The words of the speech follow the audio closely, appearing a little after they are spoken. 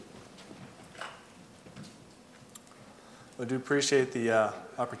I do appreciate the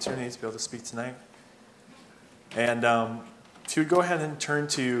opportunity to be able to speak tonight. And if you would go ahead and turn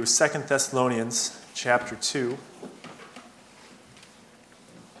to 2 Thessalonians chapter 2.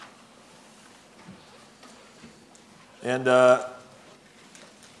 And if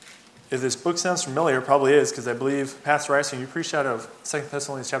this book sounds familiar, it probably is, because I believe, Pastor Rice, you preached out of 2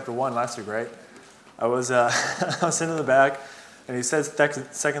 Thessalonians chapter 1 last week, right? I was sitting in the back, and he said 2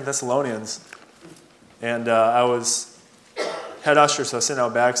 Thessalonians. And I was head usher, so I was sitting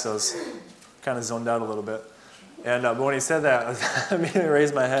out back, so I was kind of zoned out a little bit. And but when he said that, I immediately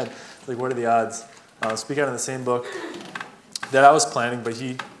raised my head. Like, what are the odds? Speak out of the same book that I was planning, but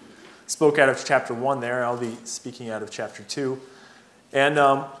he spoke out of chapter 1 there. I'll be speaking out of chapter 2. And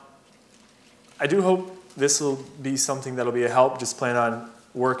I do hope this will be something that will be a help. Just plan on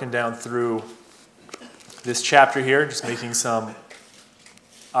working down through this chapter here, just making some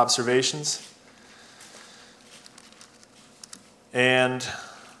observations. And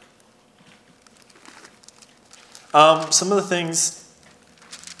some of the things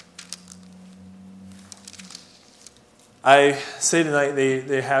I say tonight,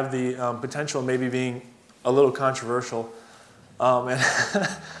 they have the potential of maybe being a little controversial. And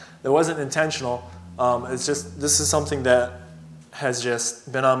it wasn't intentional. It's just, this is something that has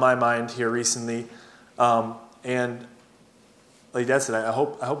just been on my mind here recently. And like Dad said, I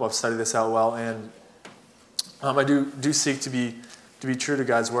hope I've studied this out well. And I do seek to be true to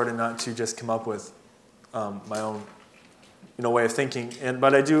God's word and not to just come up with my own way of thinking.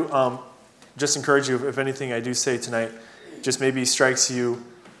 But I do just encourage you, if anything I do say tonight just maybe strikes you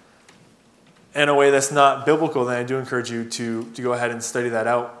in a way that's not biblical, then I do encourage you to go ahead and study that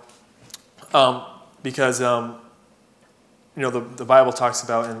out. Because the Bible talks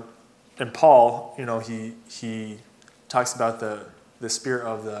about, and Paul, he talks about the spirit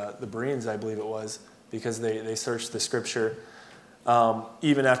of the Bereans, I believe it was, because they searched the scripture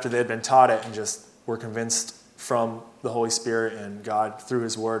even after they had been taught it and just were convinced from the Holy Spirit and God through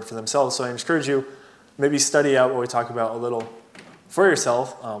his word for themselves. So I encourage you, maybe study out what we talk about a little for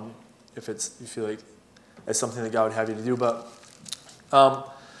yourself, if you feel like it's something that God would have you to do. But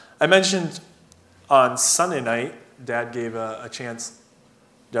I mentioned on Sunday night, Dad gave a chance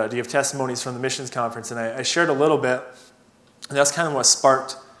to give testimonies from the missions conference, and I shared a little bit, and that's kind of what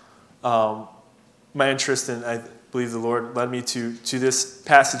sparked my interest, and I believe the Lord led me to this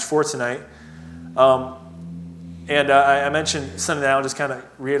passage for tonight. And I mentioned Sunday night, I'll just kind of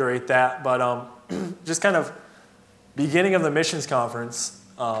reiterate that, but just kind of beginning of the missions conference,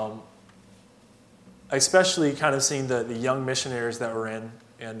 especially kind of seeing the young missionaries that were in,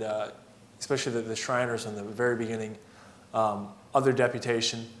 and especially the Shriners in the very beginning of their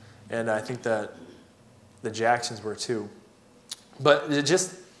deputation, and I think that the Jacksons were too. But it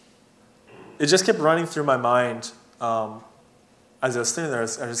just kept running through my mind as I was sitting there.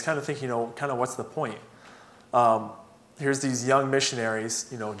 I was kind of thinking, kind of what's the point? Here's these young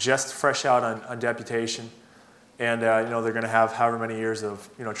missionaries, just fresh out on deputation, and they're going to have however many years of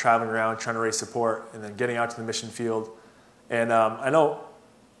traveling around trying to raise support, and then getting out to the mission field. And I know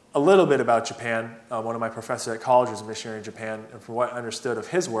a little bit about Japan. One of my professors at college was a missionary in Japan, and from what I understood of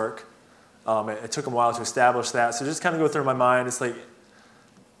his work, it took him a while to establish that. So just kind of go through my mind. It's like,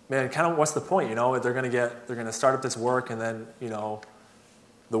 man, kind of what's the point? They're going to start up this work, and then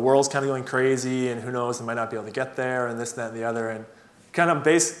the world's kind of going crazy, and who knows, they might not be able to get there, and this, that, and the other. And kind of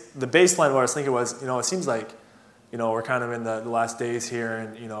the baseline of what I was thinking was, it seems like, we're kind of in the last days here,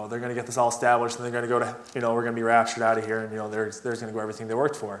 and, they're going to get this all established, and they're going to go to, we're going to be raptured out of here, and, there's going to go everything they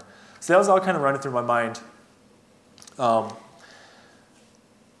worked for. So that was all kind of running through my mind. But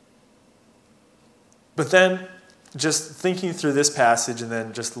then just thinking through this passage, and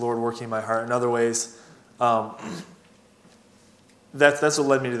then just the Lord working in my heart in other ways, that's what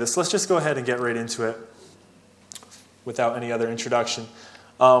led me to this. Let's just go ahead and get right into it without any other introduction.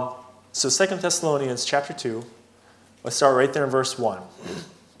 So 2 Thessalonians chapter 2, let's start right there in verse 1.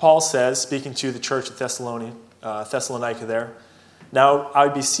 Paul says, speaking to the church of Thessalonica there, "Now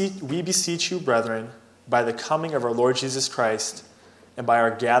we beseech you, brethren, by the coming of our Lord Jesus Christ, and by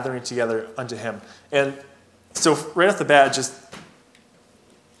our gathering together unto him." And so right off the bat, just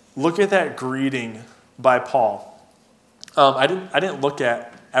look at that greeting by Paul. I didn't look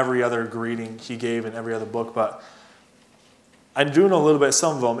at every other greeting he gave in every other book, but I'm doing a little bit of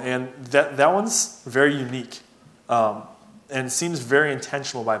some of them, and that one's very unique, and seems very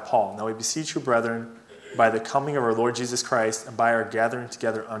intentional by Paul. "Now we beseech you, brethren, by the coming of our Lord Jesus Christ, and by our gathering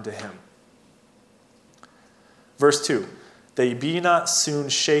together unto him." Verse 2, "That ye be not soon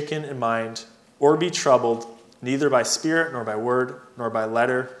shaken in mind, or be troubled, neither by spirit, nor by word, nor by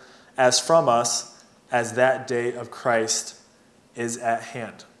letter, as from us, as that day of Christ is at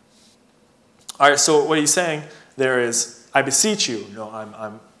hand. All right, so what he's saying there is, I beseech you,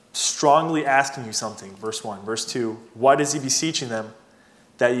 I'm strongly asking you something, verse 1. Verse 2, what is he beseeching them?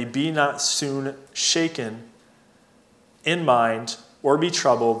 That ye be not soon shaken in mind, or be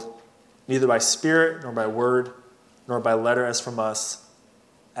troubled, neither by spirit, nor by word, nor by letter as from us,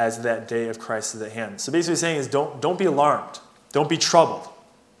 as that day of Christ is at hand. So basically saying is don't be alarmed. Don't be troubled.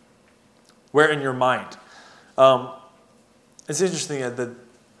 Where in your mind? It's interesting that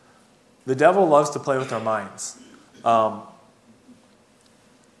the devil loves to play with our minds. What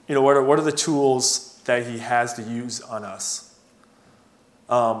are the tools that he has to use on us?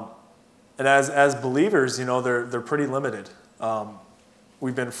 And as believers, they're pretty limited.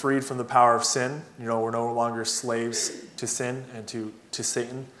 We've been freed from the power of sin. We're no longer slaves to sin and to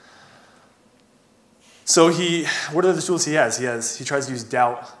Satan. So what are the tools he has? He tries to use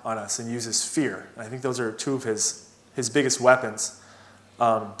doubt on us and uses fear. And I think those are two of his biggest weapons,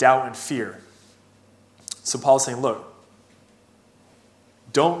 doubt and fear. So Paul's saying, look,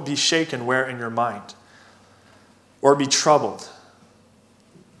 don't be shaken where in your mind, or be troubled.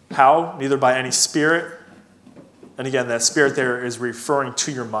 How? Neither by any spirit. And again, that spirit there is referring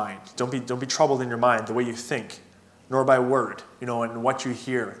to your mind. Don't be troubled in your mind, the way you think, nor by word, and what you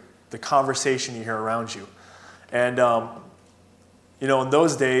hear, the conversation you hear around you. And, in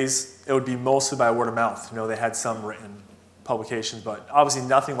those days, it would be mostly by word of mouth. They had some written publications, but obviously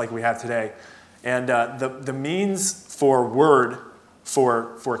nothing like we have today. And the means for word,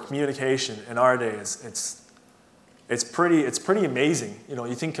 for communication in our day it's pretty amazing.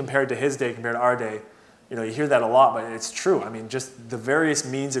 You think compared to his day, compared to our day, you hear that a lot, but it's true. I mean, just the various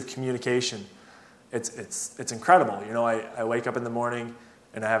means of communication, it's incredible. I wake up in the morning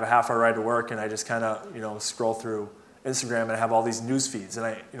and I have a half-hour ride to work, and I just kind of scroll through Instagram, and I have all these news feeds,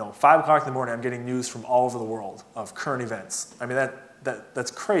 and 5 o'clock in the morning, I'm getting news from all over the world of current events. I mean,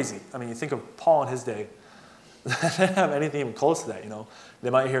 that's crazy. I mean, you think of Paul in his day, they didn't have anything even close to that. They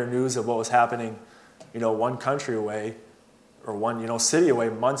might hear news of what was happening, one country away, or one city away,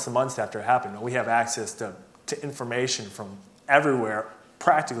 months and months after it happened. We have access to information from everywhere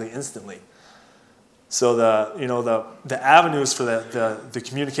practically instantly. So the avenues for the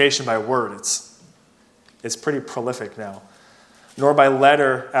communication by word, it's pretty prolific now. Nor by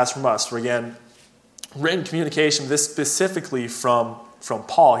letter as from us. For again, written communication, this specifically from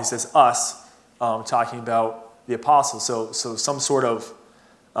Paul. He says us, talking about the apostles. So some sort of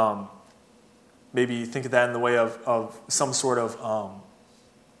maybe think of that in the way of some sort of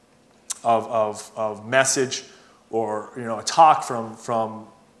message, or a talk from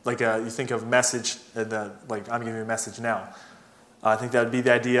like you think of message, like I'm giving you a message now. I think that would be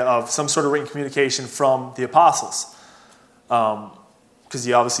the idea of some sort of written communication from the apostles, because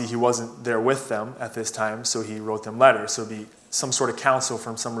he wasn't there with them at this time, so he wrote them letters. So it'd be some sort of counsel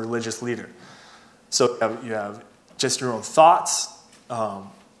from some religious leader. So you have just your own thoughts.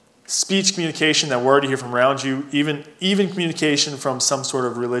 Speech communication, that word you hear from around you, even communication from some sort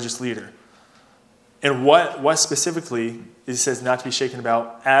of religious leader. And what specifically it says not to be shaken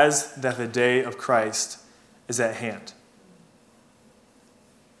about, as that the day of Christ is at hand.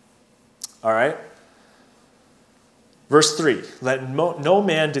 All right? Verse 3, let no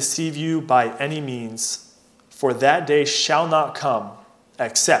man deceive you by any means, for that day shall not come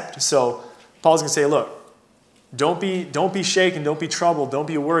except. So Paul's going to say, look, don't be shaken, don't be troubled, don't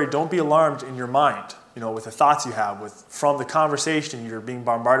be worried, don't be alarmed in your mind, with the thoughts you have, from the conversation you're being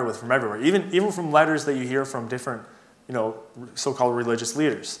bombarded with from everywhere, even from letters that you hear from different, so-called religious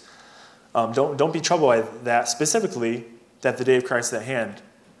leaders. Don't be troubled by that, specifically that the day of Christ is at hand.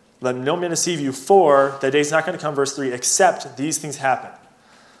 Let no man deceive you, for the day is not going to come, verse 3, except these things happen.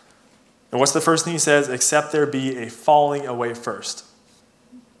 And what's the first thing he says? Except there be a falling away first.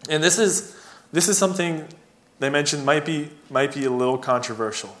 And this is something they mentioned might be a little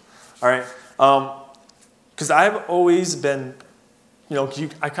controversial. All right? Because I've always been,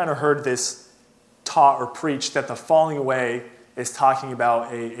 I kind of heard this taught or preached that the falling away is talking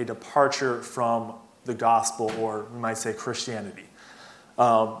about a departure from the gospel, or we might say Christianity.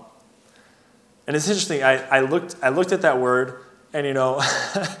 And it's interesting. I looked at that word, and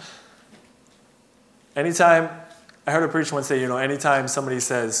anytime I heard a preacher once say, anytime somebody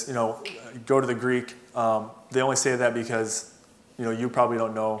says, go to the Greek, they only say that because you probably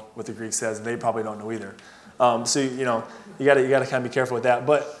don't know what the Greek says, and they probably don't know either. So you got to kind of be careful with that.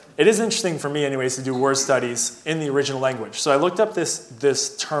 But it is interesting for me, anyways, to do word studies in the original language. So I looked up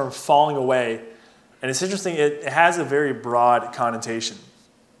this term "falling away," and it's interesting. It has a very broad connotation,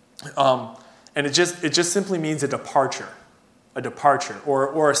 and it just simply means a departure,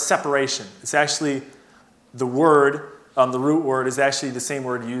 or a separation. It's actually the word, the root word, is actually the same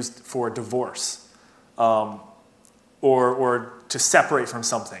word used for divorce, or to separate from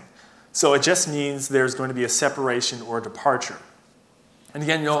something. So it just means there's going to be a separation or departure. And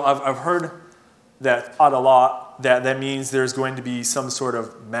again, I've heard that thought a lot, that means there's going to be some sort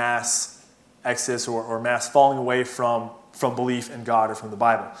of mass exodus or mass falling away from belief in God or from the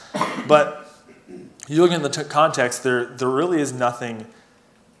Bible. But you look in the context, there really is nothing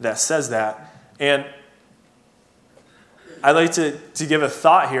that says that. And I'd like to give a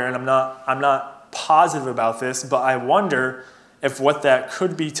thought here, and I'm not positive about this, but I wonder if what that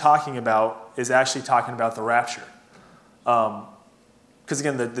could be talking about is actually talking about the rapture. Because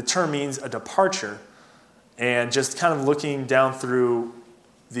again, the term means a departure, and just kind of looking down through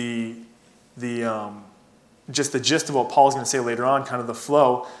just the gist of what Paul's going to say later on, kind of the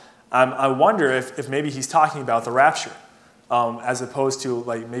flow, I wonder if maybe he's talking about the rapture, as opposed to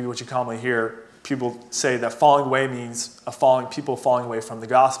like maybe what you commonly hear people say that falling away means people falling away from the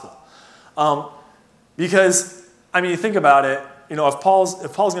gospel. Because I mean, think about it. If Paul's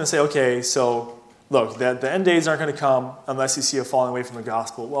going to say, okay, so look, the end days aren't going to come unless you see a falling away from the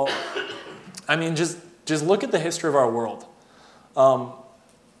gospel. Well, I mean, just look at the history of our world.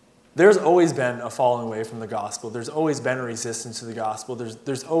 There's always been a falling away from the gospel. There's always been a resistance to the gospel.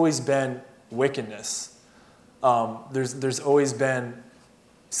 There's always been wickedness. There's always been,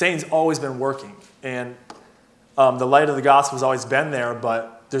 Satan's always been working. And the light of the gospel has always been there,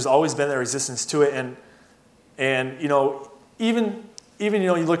 but there's always been that resistance to it. And even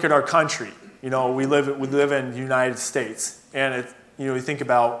you look at our country. We live in the United States, and you think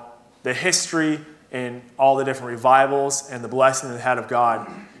about the history and all the different revivals and the blessing that it had of God.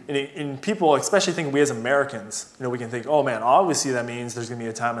 And people, especially think we as Americans, we can think, oh man, obviously that means there's going to be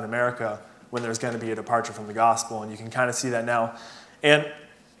a time in America when there's going to be a departure from the gospel, and you can kind of see that now. And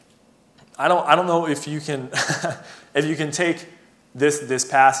I don't know if you can if you can take this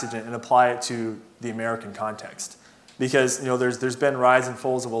passage and apply it to the American context, because there's been rise and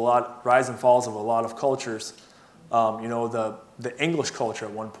falls of a lot of cultures. The English culture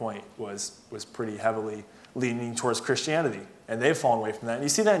at one point was pretty heavily leaning towards Christianity, and they've fallen away from that. And you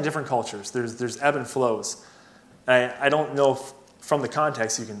see that in different cultures. There's ebb and flows. I don't know if from the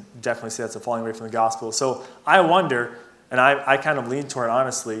context you can definitely see that's a falling away from the gospel. So I wonder, and I kind of lean toward,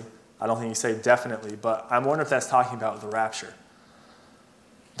 honestly, I don't think you say definitely, but I'm wondering if that's talking about the rapture.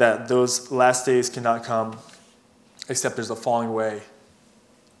 That those last days cannot come except there's a falling away.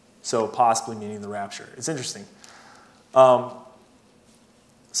 So possibly meaning the rapture. It's interesting.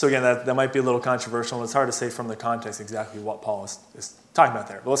 So again, that might be a little controversial, and it's hard to say from the context exactly what Paul is talking about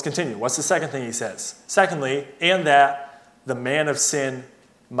there. But let's continue. What's the second thing he says? Secondly, and that the man of sin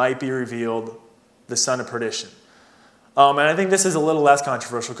might be revealed, the son of perdition. And I think this is a little less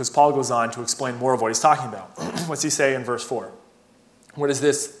controversial because Paul goes on to explain more of what he's talking about. What's he say in verse 4? What is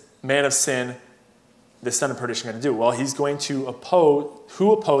this man of sin, the son of perdition, going to do? Well, he's going to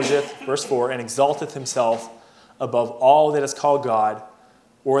who opposeth, verse 4, and exalteth himself above all that is called God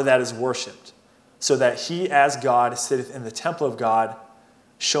or that is worshipped, so that he as God sitteth in the temple of God,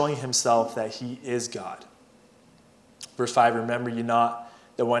 showing himself that he is God. Verse 5, remember ye not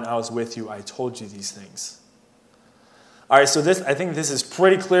that when I was with you, I told you these things. All right, so I think this is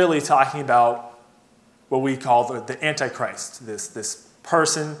pretty clearly talking about what we call the Antichrist, this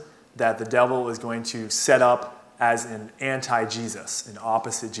person that the devil is going to set up as an anti-Jesus, an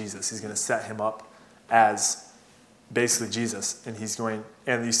opposite Jesus. He's going to set him up as basically Jesus, and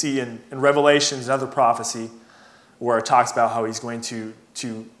you see in Revelations, another prophecy, where it talks about how he's going to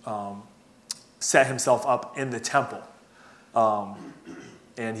set himself up in the temple.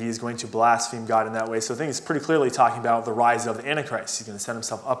 And he's going to blaspheme God in that way. So I think it's pretty clearly talking about the rise of the Antichrist. He's going to set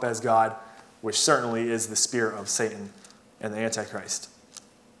himself up as God, which certainly is the spirit of Satan and the Antichrist.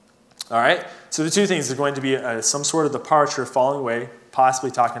 All right? So the two things are going to be some sort of departure, falling away,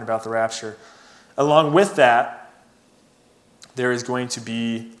 possibly talking about the rapture. Along with that, there is going to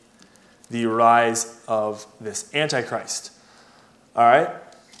be the rise of this Antichrist. All right?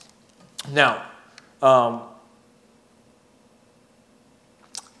 Now,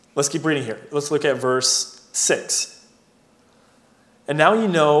 let's keep reading here. Let's look at verse 6. And now ye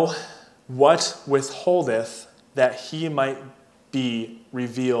know what withholdeth that he might be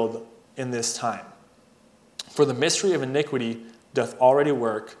revealed in this time. For the mystery of iniquity doth already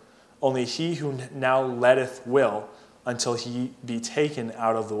work, only he who now letteth will, until he be taken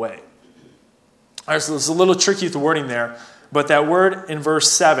out of the way. All right, so it's a little tricky with the wording there, but that word in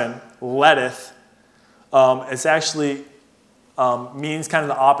verse 7, letteth, it's actually means kind of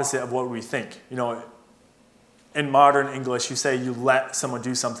the opposite of what we think. in modern English, you say you let someone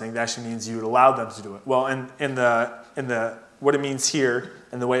do something, that actually means you allow them to do it. Well, in the what it means here,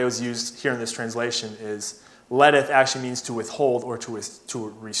 and the way it was used here in this translation is letteth actually means to withhold or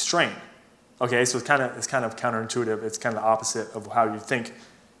to restrain. Okay, so it's kind of counterintuitive. It's kind of the opposite of how you think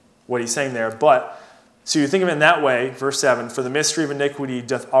what he's saying there. But so you think of it in that way, verse 7, for the mystery of iniquity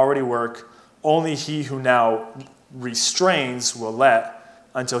doth already work, only he who now restrains will let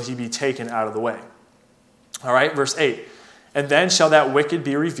until he be taken out of the way. All right, verse 8. And then shall that wicked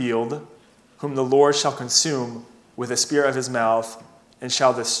be revealed, whom the Lord shall consume with the spirit of his mouth, and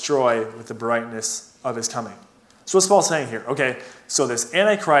shall destroy with the brightness of his coming. So what's Paul saying here? Okay, so this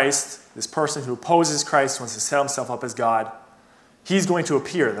Antichrist, this person who opposes Christ, wants to set himself up as God, he's going to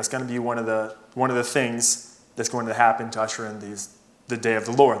appear. That's going to be one of the things that's going to happen to usher in the day of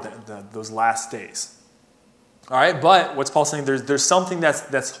the Lord, those last days. All right, but what's Paul saying? There's something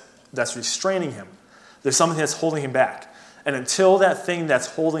that's restraining him. There's something that's holding him back. And until that thing that's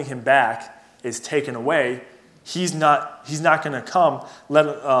holding him back is taken away, he's not going to come, let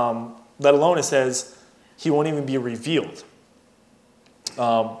alone it says he won't even be revealed.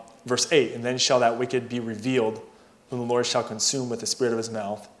 Verse 8, and then shall that wicked be revealed, whom the Lord shall consume with the spirit of his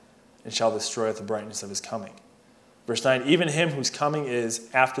mouth, and shall destroy with the brightness of his coming. Verse 9, even him whose coming is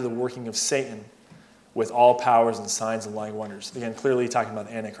after the working of Satan, with all powers and signs and lying wonders. Again, clearly talking about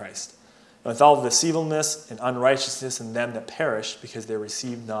the Antichrist. And with all the deceivableness and unrighteousness in them that perish, because they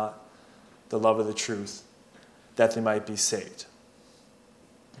receive not the love of the truth, that they might be saved.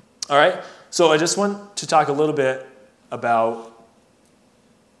 All right, so I just want to talk a little bit about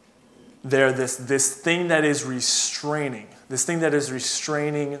this thing that is restraining,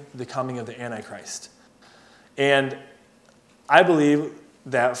 the coming of the Antichrist. And I believe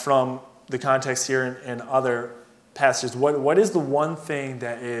that from the context here and other passages, what is the one thing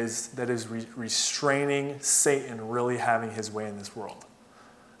that is restraining Satan really having his way in this world?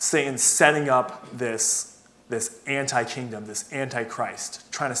 Satan setting up this anti-kingdom, this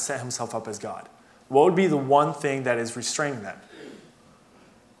antichrist, trying to set himself up as God. What would be the one thing that is restraining them?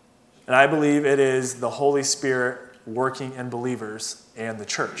 And I believe it is the Holy Spirit working in believers and the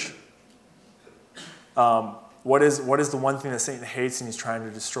church. What is the one thing that Satan hates and he's trying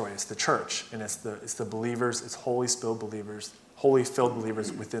to destroy? It's the church, and it's the believers, it's holy-filled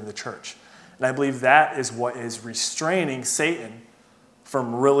believers within the church. And I believe that is what is restraining Satan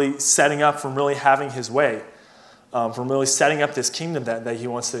from really setting up, from really having his way, from really setting up this kingdom that he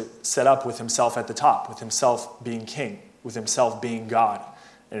wants to set up with himself at the top, with himself being king, with himself being God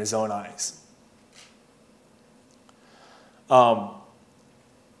in his own eyes.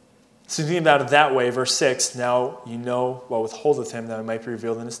 So thinking about it that way, verse 6, now you know what withholdeth him, that it might be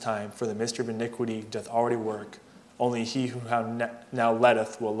revealed in his time, for the mystery of iniquity doth already work. Only he who now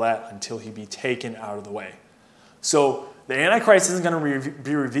letteth will let until he be taken out of the way. So the Antichrist isn't going to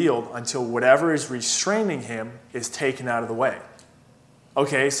be revealed until whatever is restraining him is taken out of the way.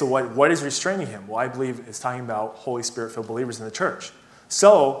 Okay, so what is restraining him? Well, I believe it's talking about Holy Spirit-filled believers in the church.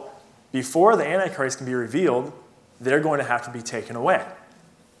 So before the Antichrist can be revealed, they're going to have to be taken away.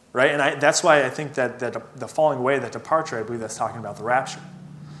 Right? And that's why I think that the falling away, that departure, I believe that's talking about the rapture.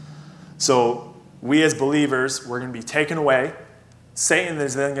 So we as believers, we're going to be taken away. Satan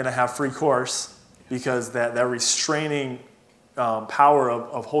is then going to have free course because that restraining power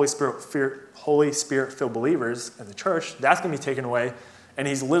of Holy Spirit-filled believers in the church, that's going to be taken away, and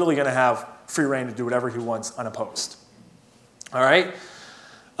he's literally going to have free reign to do whatever he wants unopposed. All right?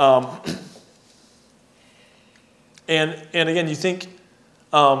 And again, you think...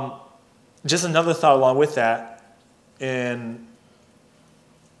 just another thought along with that, in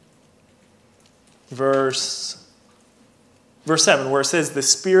verse 7, where it says, the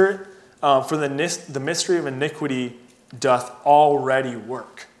Spirit for the mystery of iniquity doth already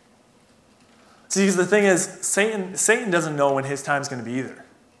work. See, because the thing is, Satan doesn't know when his time is going to be either.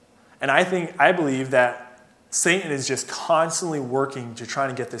 And I believe that Satan is just constantly working to try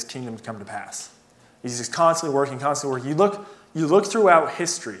to get this kingdom to come to pass. He's just constantly working. You look throughout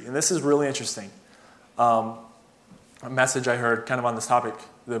history, and this is really interesting. A message I heard kind of on this topic,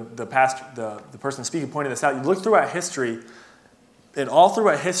 the person speaking pointed this out. You look throughout history, and all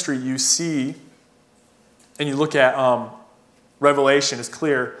throughout history you see, and you look at Revelation, it's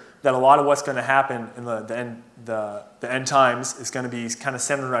clear that a lot of what's going to happen in the end times is going to be kind of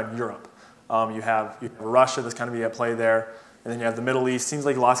centered around Europe. You have Russia that's going to be at play there, and then you have the Middle East. Seems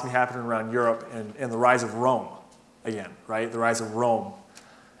like a lot's going to be happening around Europe, and the rise of Rome. Again, right? The rise of Rome.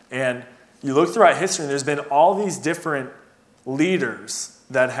 And you look throughout history, and there's been all these different leaders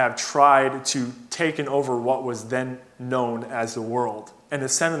that have tried to take over what was then known as the world and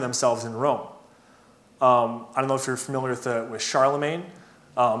have centered themselves in Rome. I don't know if you're familiar with Charlemagne.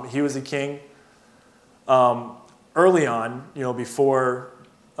 He was a king early on, before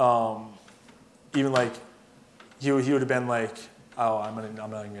even like he would have been like, I'm not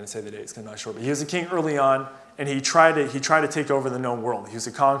even going to say the dates because I'm not sure, but he was a king early on, and he tried to take over the known world. He was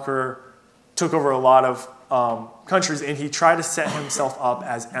a conqueror, took over a lot of countries, and he tried to set himself up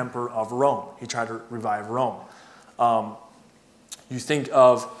as emperor of Rome. He tried to revive Rome. You think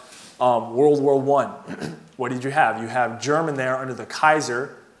of World War I. What did you have? You have German there under the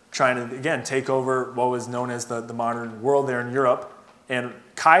Kaiser trying to, again, take over what was known as the modern world there in Europe. And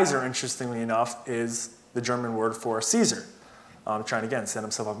Kaiser, interestingly enough, is the German word for Caesar. Trying to, again, set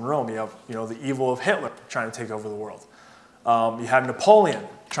himself up in Rome. You have, the evil of Hitler trying to take over the world. You have Napoleon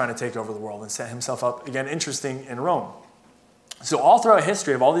trying to take over the world and set himself up, again, interesting, in Rome. So all throughout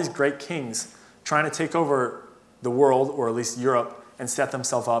history of all these great kings trying to take over the world, or at least Europe, and set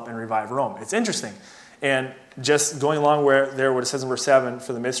themselves up and revive Rome. It's interesting. And just going along what it says in verse 7,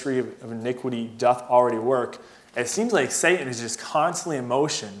 for the mystery of iniquity doth already work, it seems like Satan is just constantly in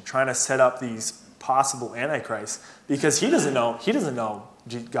motion trying to set up these possible antichrists, because he doesn't know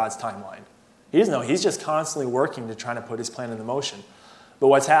God's timeline. He doesn't know. He's just constantly working to try to put his plan into motion. But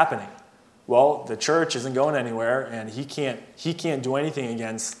what's happening? Well, the church isn't going anywhere, and he can't do anything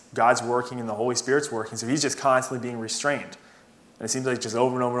against God's working and the Holy Spirit's working, so he's just constantly being restrained. And it seems like just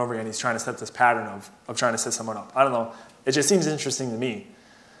over and over and over again, he's trying to set this pattern of trying to set someone up. I don't know. It just seems interesting to me,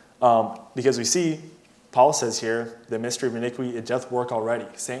 because we see, Paul says here, the mystery of iniquity, it doth work already.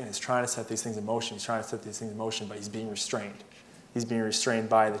 Satan is trying to set these things in motion. He's trying to set these things in motion, but he's being restrained. He's being restrained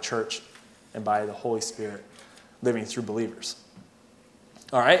by the church and by the Holy Spirit living through believers.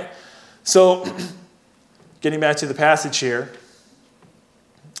 All right? So, getting back to the passage here,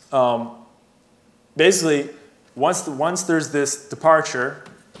 basically, once there's this departure,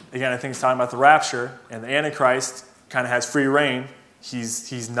 again, I think it's talking about the rapture, and the Antichrist kind of has free reign.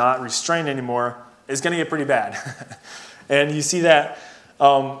 He's not restrained anymore. It's going to get pretty bad. And you see that,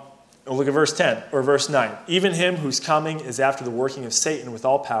 look at verse 10, or verse 9. Even him whose coming is after the working of Satan with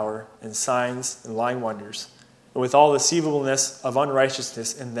all power and signs and lying wonders, and with all deceivableness of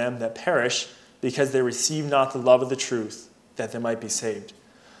unrighteousness in them that perish, because they receive not the love of the truth, that they might be saved.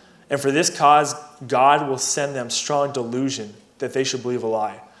 And for this cause, God will send them strong delusion, that they should believe a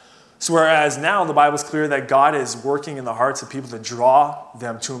lie. So whereas now the Bible is clear that God is working in the hearts of people to draw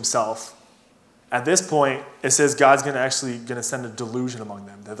them to himself, at this point, it says God's going to send a delusion among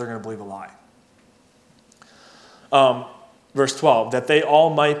them, that they're going to believe a lie. Verse 12, that they all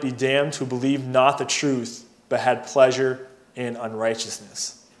might be damned who believe not the truth, but had pleasure in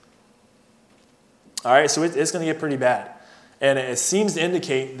unrighteousness. All right, so it's going to get pretty bad. And it seems to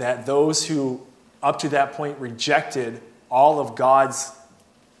indicate that those who, up to that point, rejected all of God's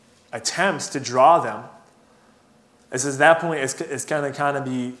attempts to draw them, it says at that point it's going to kind of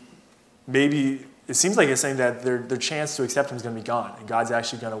be, maybe, it seems like it's saying that their chance to accept him is going to be gone. And God's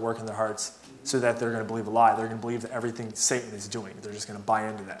actually going to work in their hearts so that they're going to believe a lie. They're going to believe that everything Satan is doing. They're just going to buy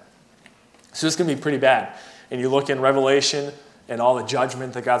into that. So it's going to be pretty bad. And you look in Revelation and all the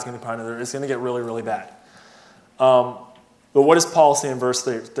judgment that God's going to put on there, it's going to get really, really bad. But what does Paul say in verse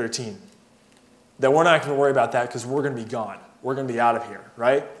 13? That we're not going to worry about that because we're going to be gone. We're going to be out of here,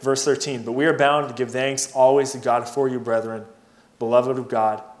 right? Verse 13, but we are bound to give thanks always to God for you, brethren, beloved of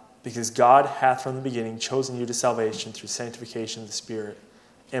God, because God hath from the beginning chosen you to salvation through sanctification of the Spirit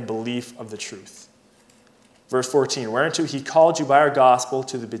and belief of the truth. Verse 14, whereunto he called you by our gospel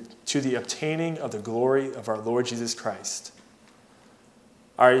to the obtaining of the glory of our Lord Jesus Christ.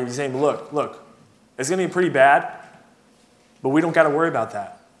 All right, he's saying, look, it's going to be pretty bad, but we don't got to worry about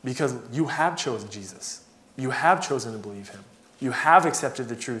that because you have chosen Jesus. You have chosen to believe him. You have accepted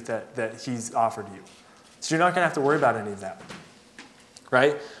the truth that he's offered you. So you're not going to have to worry about any of that.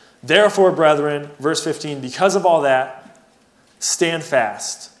 Right? Therefore, brethren, verse 15, because of all that, stand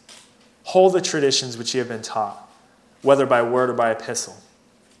fast. Hold the traditions which ye have been taught, whether by word or by epistle.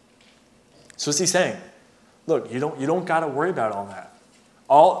 So what's he saying? Look, you don't got to worry about all that.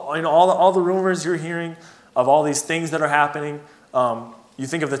 All the rumors you're hearing of all these things that are happening, you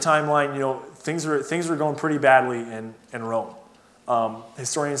think of the timeline, things were going pretty badly in Rome.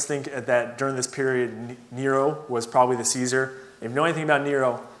 Historians think that during this period, Nero was probably the Caesar. If you know anything about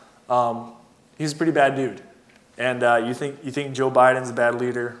Nero, he was a pretty bad dude. And you think Joe Biden's a bad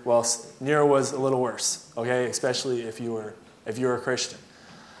leader? Well, Nero was a little worse, okay? Especially if you were a Christian.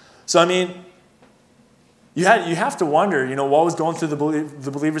 So I mean, you have to wonder, what was going through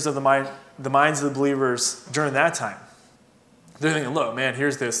the believers of the minds of the believers during that time. They're thinking, look, man,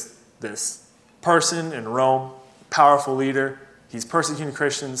 here's this person in Rome, powerful leader. He's persecuting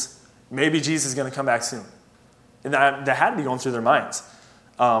Christians. maybe Jesus is going to come back soon. And that had to be going through their minds,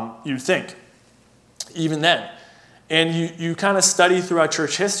 you'd think, even then. And you kind of study throughout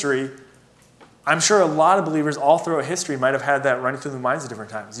church history. I'm sure a lot of believers all throughout history might have had that running through their minds at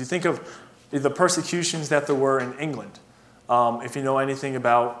different times. You think of the persecutions that there were in England. If you know anything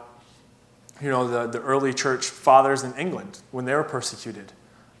about, the early church fathers in England when they were persecuted,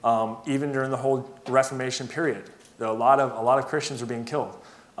 even during the whole Reformation period, a lot of Christians were being killed.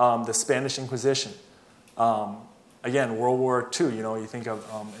 The Spanish Inquisition, again, World War II. You think of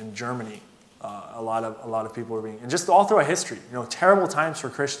in Germany, a lot of people were being, and just all throughout history, terrible times for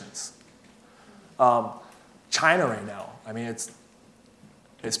Christians. China right now, I mean,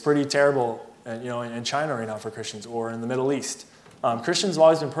 it's pretty terrible, in China right now for Christians, or in the Middle East. Christians have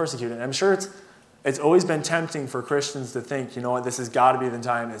always been persecuted. And I'm sure it's always been tempting for Christians to think, this has got to be the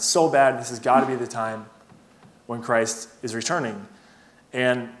time. It's so bad. This has got to be the time when Christ is returning.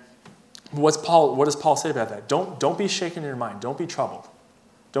 And what does Paul say about that? Don't be shaken in your mind. Don't be troubled.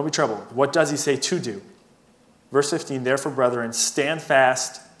 Don't be troubled. What does he say to do? Verse 15, therefore, brethren, stand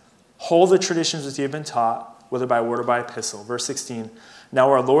fast, hold the traditions that you have been taught, whether by word or by epistle. Verse 16, now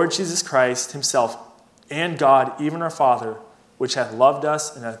our Lord Jesus Christ himself and God, even our Father, which hath loved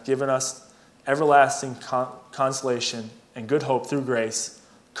us and hath given us everlasting consolation and good hope through grace,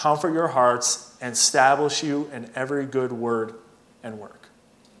 comfort your hearts and establish you in every good word and work.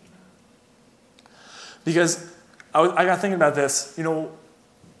 Because I got thinking about this, you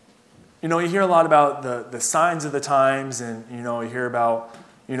hear a lot about the signs of the times, and you hear about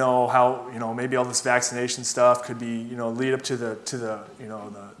how maybe all this vaccination stuff could be lead up to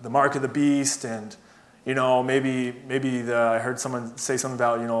the mark of the beast, and maybe I heard someone say something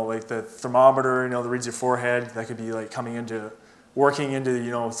about like the thermometer that reads your forehead, that could be like working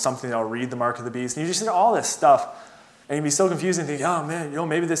into something that'll read the mark of the beast, and you just hear all this stuff, and you'd be so confused and think, oh man,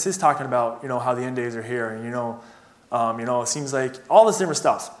 maybe this is talking about how the end days are here, and it seems like all this different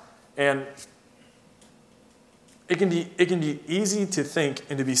stuff. And it can be easy to think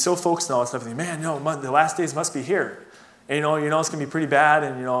and to be so focused on all this stuff and think, man, the last days must be here. And it's going to be pretty bad,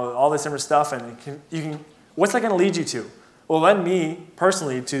 and all this different stuff. And what's that going to lead you to? Well, it led me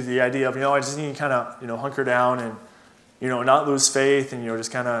personally to the idea of I just need to kind of hunker down and not lose faith, and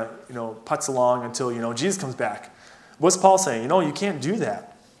just kind of putz along until Jesus comes back. What's Paul saying? You can't do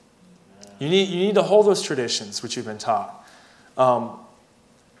that. You need to hold those traditions which you've been taught.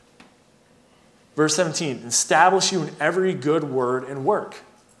 Verse 17, establish you in every good word and work.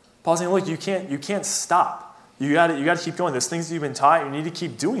 Paul's saying, look, you can't stop. You got to keep going. There's things that you've been taught. You need to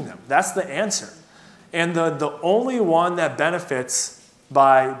keep doing them. That's the answer. And the only one that benefits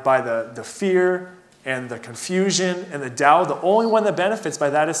by the fear and the confusion and the doubt, the only one that benefits by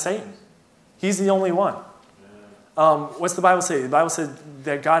that is Satan. He's the only one. What's the Bible say? The Bible said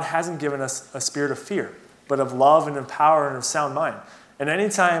that God hasn't given us a spirit of fear, but of love and of power and of sound mind. And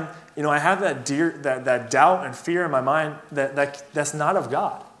anytime I have that doubt and fear in my mind, that's not of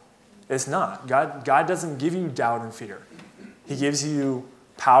God. It's not. God doesn't give you doubt and fear. He gives you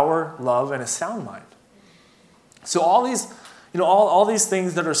power, love, and a sound mind. So all these, all these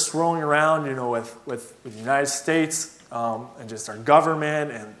things that are swirling around, with the United States and just our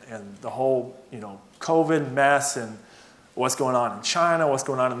government and the whole, COVID mess and what's going on in China, what's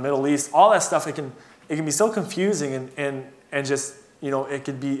going on in the Middle East, all that stuff, it can be so confusing and just, it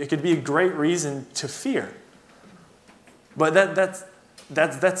could be a great reason to fear. But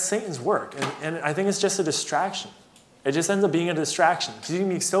that's Satan's work, and I think it's just a distraction. It just ends up being a distraction because you can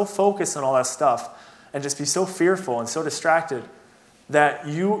be so focused on all that stuff and just be so fearful and so distracted that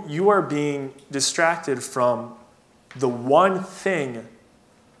you are being distracted from the one thing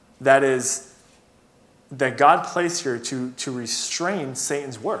that God placed here to restrain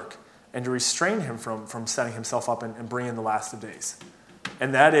Satan's work and to restrain him from setting himself up and bringing the last of days.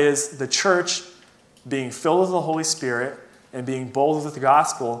 And that is the church being filled with the Holy Spirit and being bold with the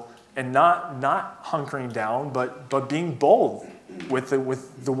gospel, and not hunkering down, but being bold with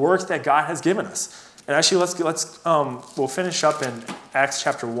the work that God has given us. And actually, we'll finish up in Acts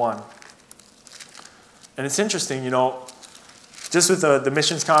chapter 1. And it's interesting, just with the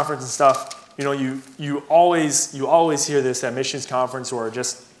missions conference and stuff, you always hear this at missions conference, or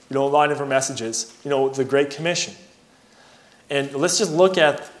just a lot of different messages. The Great Commission. And let's just look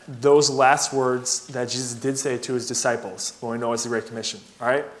at those last words that Jesus did say to his disciples when we know it's the Great Commission. All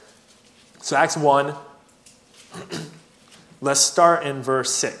right? So Acts 1, let's start in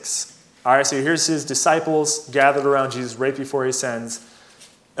verse 6. All right, so here's his disciples gathered around Jesus right before he ascends.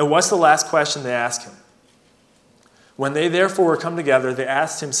 And what's the last question they ask him? When they therefore were come together, they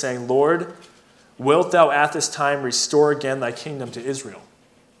asked him, saying, Lord, wilt thou at this time restore again thy kingdom to Israel?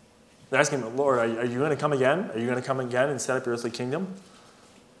 They're asking him, Lord, are you going to come again? Are you going to come again and set up your earthly kingdom?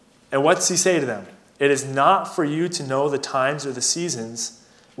 And what does he say to them? It is not for you to know the times or the seasons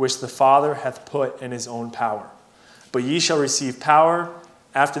which the Father hath put in his own power. But ye shall receive power.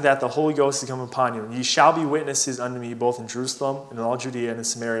 After that the Holy Ghost is come upon you. And ye shall be witnesses unto me both in Jerusalem and in all Judea and in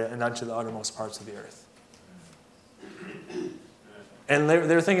Samaria and unto the uttermost parts of the earth. And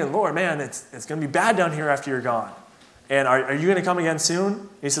they're thinking, Lord, man, it's going to be bad down here after you're gone. And are you going to come again soon? And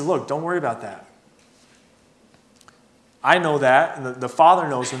he says, look, don't worry about that. I know that, and the Father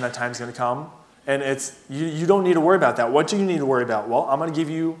knows when that time's going to come. And it's you don't need to worry about that. What do you need to worry about? Well, I'm going to give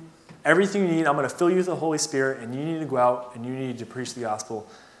you everything you need. I'm going to fill you with the Holy Spirit, and you need to go out and you need to preach the gospel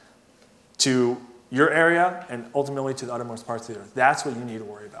to your area and ultimately to the uttermost parts of the earth. That's what you need to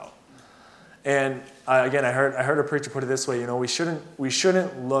worry about. And again, I heard a preacher put it this way. We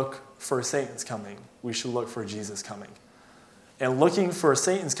shouldn't look for Satan's coming. We should look for Jesus coming. And looking for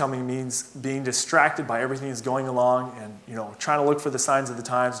Satan's coming means being distracted by everything that's going along and trying to look for the signs of the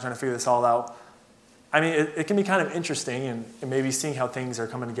times, trying to figure this all out. I mean, it can be kind of interesting and maybe seeing how things are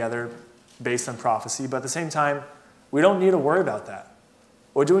coming together based on prophecy, but at the same time, we don't need to worry about that.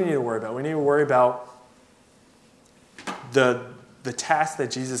 What do we need to worry about? We need to worry about the task that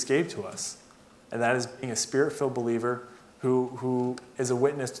Jesus gave to us, and that is being a Spirit-filled believer who is a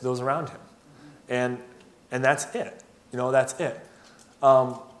witness to those around him. And that's it. That's it.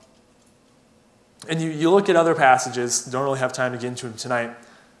 And you look at other passages, don't really have time to get into them tonight,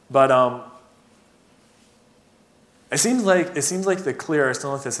 but it seems like the clearest,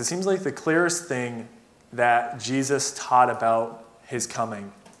 don't look at this, it seems like the clearest thing that Jesus taught about his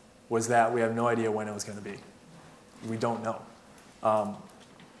coming was that we have no idea when it was going to be. We don't know.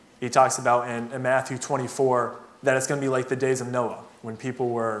 He talks about in Matthew 24 that it's going to be like the days of Noah, when people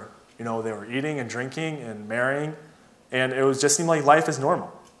were, they were eating and drinking and marrying, and it just seemed like life is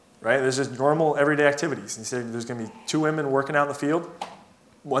normal, right? There's just normal everyday activities. He said there's going to be 2 women working out in the field.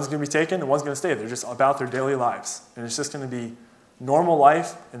 One's going to be taken and one's going to stay. They're just about their daily lives. And it's just going to be normal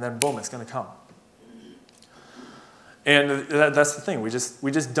life, and then boom, it's going to come. And that's the thing. We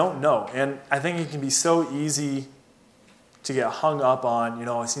just don't know. And I think it can be so easy to get hung up on,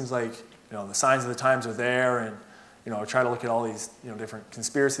 it seems like, the signs of the times are there, and, try to look at all these, different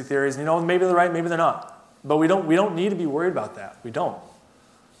conspiracy theories. And, maybe they're right, maybe they're not. But we don't need to be worried about that. We don't.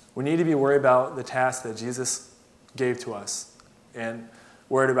 We need to be worried about the task that Jesus gave to us, and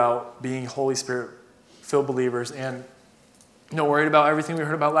worried about being Holy Spirit-filled believers, and worried about everything we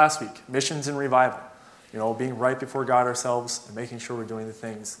heard about last week, missions and revival. Being right before God ourselves and making sure we're doing the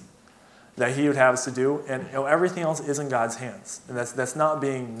things that He would have us to do, and everything else is in God's hands. And that's not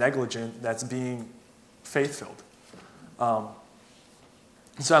being negligent. That's being faith-filled. So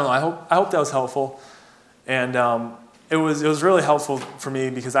I don't know. I hope that was helpful, and it was really helpful for me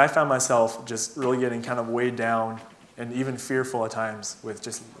because I found myself just really getting kind of weighed down and even fearful at times with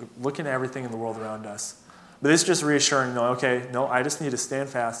just looking at everything in the world around us. But it's just reassuring. I just need to stand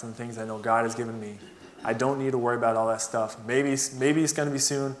fast in the things I know God has given me. I don't need to worry about all that stuff. Maybe it's going to be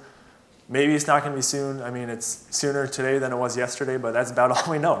soon. Maybe it's not going to be soon. I mean, it's sooner today than it was yesterday, but that's about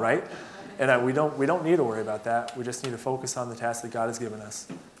all we know, right? And we don't need to worry about that. We just need to focus on the task that God has given us.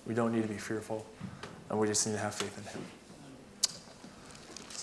 We don't need to be fearful, and we just need to have faith in Him.